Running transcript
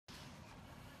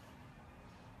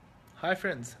Hi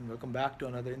friends, and welcome back to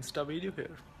another Insta video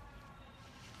here.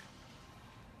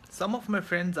 Some of my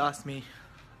friends ask me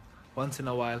once in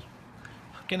a while,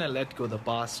 how can I let go the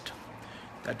past?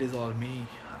 That is all me.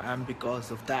 I am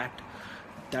because of that.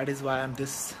 That is why I'm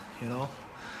this.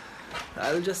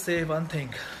 I will just say one thing.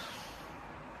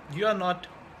 You are not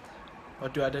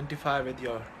what you identify with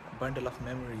your bundle of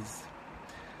memories.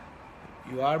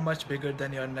 You are much bigger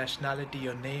than your nationality,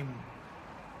 your name,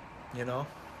 you know.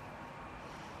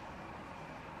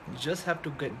 You just have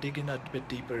to dig in a bit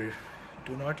deeper.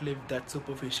 Do not live that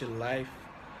superficial life,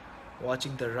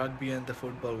 watching the rugby and the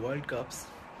football World Cups,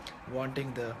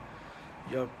 wanting the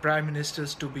your prime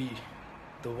ministers to be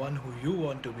the one who you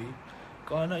want to be.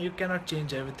 Connor, you cannot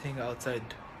change everything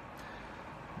outside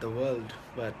the world,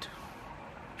 but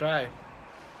try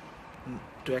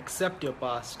to accept your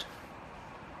past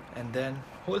and then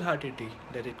wholeheartedly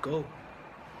let it go.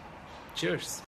 Cheers.